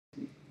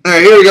All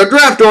right, here we go.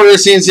 Draft order,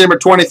 C&C number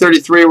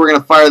 2033. We're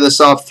going to fire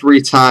this off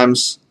 3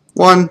 times.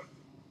 1,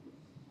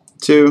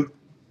 2,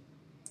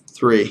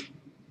 3.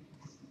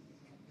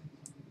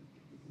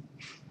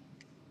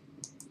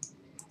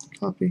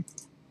 Copy.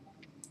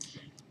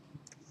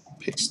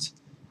 Paste.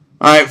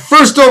 All right,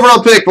 first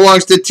overall pick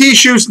belongs to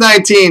T-Shoes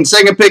 19.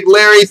 Second pick,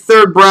 Larry.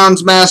 Third,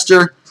 Browns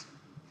Master.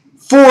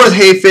 4th,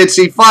 Hey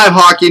Fitzy. 5,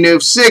 Hockey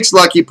Noob. 6,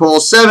 Lucky Pull.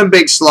 7,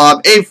 Big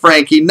Slob. 8,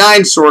 Frankie.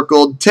 9,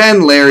 Sorkled.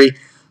 10, Larry.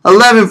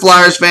 11,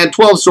 Flyers Fan.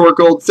 12,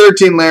 Sorkled.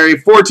 13, Larry.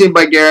 14,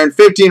 by Garen.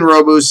 15,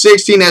 Robu.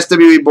 16,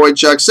 SWE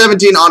Boychuk.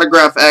 17,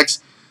 Autograph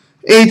X.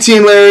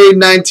 18, Larry.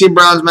 19,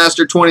 Browns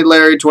Master. 20,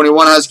 Larry.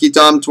 21, Husky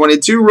Tom.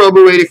 22,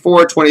 Robu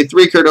 84.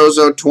 23,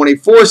 Cardozo.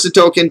 24,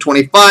 Satokin.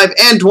 25,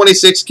 and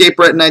 26, Cape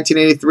Brett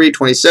 1983.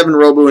 27,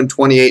 Robu, and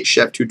 28,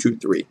 Chef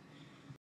 223.